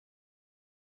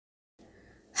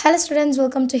Hello students,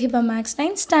 welcome to Hiba Max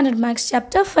 9 Standard Max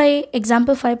Chapter 5,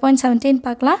 Example 5.17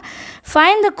 பார்க்கலாம்.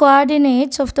 Find the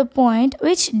coordinates of the point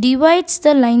which divides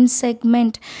the line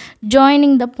segment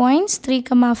joining the points 3,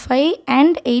 5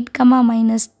 and 8,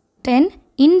 minus 10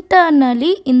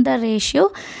 internally in the ratio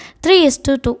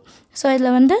 3:2. So,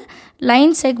 இதில் வந்து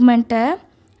line segment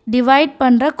divide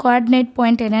பண்ணுற coordinate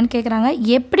point என்னன்னு கேட்குறாங்க.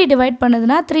 எப்படி divide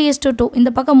பண்ணுதுன்னா 3:2, இந்த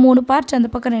பக்கம் 3 பார்ட்ஸ் அந்த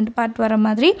பக்கம் 2 பார்ட் வர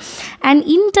மாதிரி அண்ட்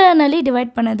இன்டர்னலி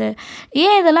டிவைட் பண்ணுது.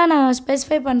 ஏன் இதெல்லாம் நான்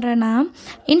ஸ்பெசிஃபை பண்ணுறேன்னா,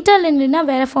 இன்டர்னலினா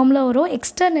வேறு ஃபார்மில் வரும்,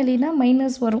 எக்ஸ்டர்னலினா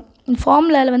மைனஸ் வரும்.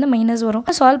 ஃபார்முலாவில் வந்து மைனஸ் வரும்.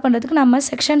 சால்வ் பண்ணுறதுக்கு நம்ம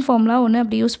செக்ஷன் ஃபார்முலா ஒன்று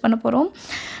அப்படி யூஸ் பண்ண போகிறோம்.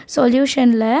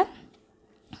 சொல்யூஷனில்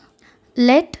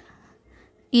லெட்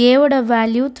ஏவோட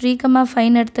வேல்யூ 3,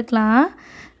 5 எடுத்துக்கலாம்.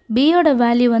 பியோட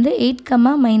வேல்யூ வந்து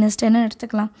 8, minus 10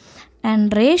 எடுத்துக்கலாம். அண்ட்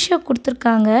ரேஷியோ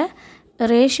கொடுத்துருக்காங்க.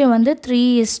 ரேஷியோ வந்து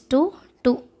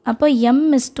 3:2. அப்போ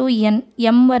m:n.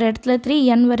 m வர இடத்துல 3,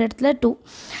 n வர இடத்துல 2.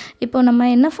 இப்போ நம்ம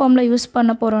என்ன ஃபார்முலா யூஸ்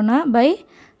பண்ண போகிறோன்னா, பை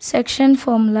செக்ஷன்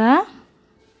ஃபார்முலா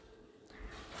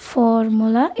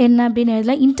என்ன அப்படின்னு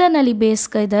எழுதலாம். இன்டர்னலி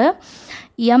பேஸ்க்கு இது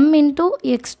m into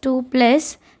x2 plus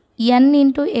n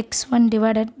into x1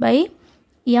 divided by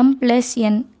m plus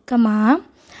n,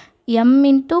 m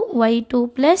into y2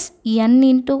 plus n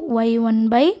into y1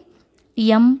 by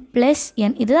m plus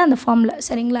n. இதுதான் அந்த ஃபார்முலா,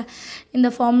 சரிங்களா? இந்த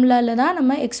ஃபார்முலாவில் தான்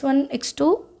நம்ம x1 x2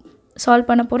 சால்வ்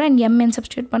பண்ண போகிறோம் அண்ட் mn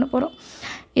சப்ஸ்டியூட் பண்ண போகிறோம்.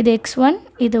 இது x1,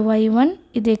 இது y1,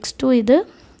 இது x2, இது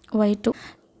y2.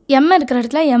 m இருக்கிற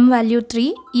இடத்துல m வேல்யூ 3,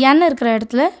 n இருக்கிற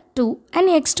இடத்துல 2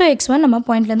 அண்ட் x2 x1 நம்ம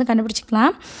பாயிண்ட்லேருந்து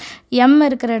கண்டுபிடிச்சிக்கலாம். m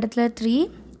இருக்கிற இடத்துல 3,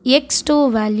 x2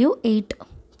 வேல்யூ 8,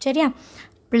 சரியா?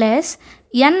 ப்ளஸ்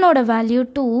n ஓட வேல்யூ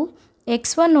 2,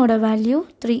 x1 ஓட value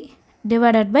 3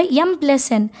 divided by m plus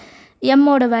n. m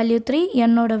ஓட வேல்யூ 3,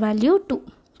 n ஓட value 2,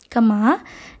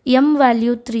 m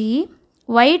value 3,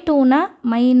 y2னா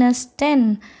minus 10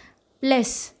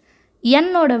 plus n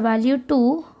ஓட வேல்யூ 2,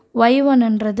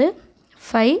 y1ன்றது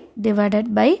 5 divided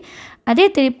by அதே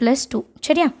 3 plus 2,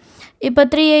 சரியா? இப்போ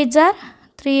 3 8s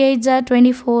are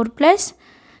 24 plus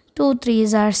 2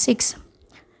 3s are 6.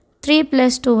 3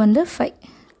 plus 2 வந்து 5,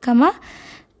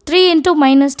 3 into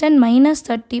minus 10 minus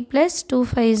 30 plus 2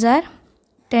 5s are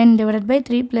 10 divided by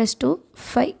 3 plus 2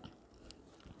 5.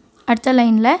 அடுத்த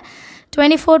லைனில்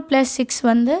 24 plus 6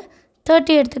 வந்து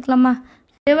 30 எடுத்துக்கலாமா?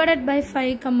 divided by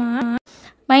 5,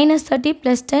 minus 30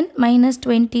 plus 10 minus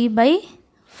 20 by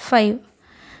 5.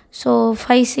 So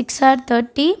 5 6 are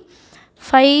 30.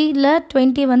 5ல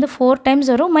 20 வந்து 4 times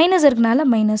வரும், மைனஸ் இருக்கனால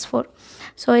minus 4.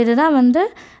 ஸோ இதுதான் வந்து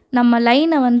நம்ம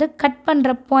லைனை வந்து கட்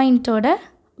பண்ணுற பாயிண்ட்டோட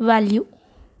வேல்யூ.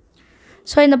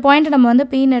 ஸோ இந்த பாயிண்ட்டை நம்ம வந்து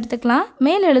பின்னு எடுத்துக்கலாம்.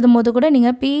 மேலே எழுதும் போது கூட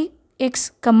நீங்கள் p x,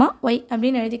 y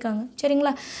அப்படின்னு எழுதிக்காங்க,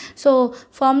 சரிங்களா? ஸோ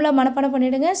ஃபார்முலா மனப்பாடம்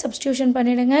பண்ணிவிடுங்க, சப்ஸ்டியூஷன்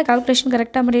பண்ணிவிடுங்க, கால்குலேஷன்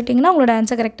கரெக்டாக பண்ணிட்டீங்கன்னா உங்களோட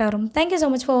ஆன்சர் கரெக்டாக வரும். தேங்க்யூ ஸோ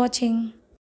மச் ஃபார் வாட்சிங்.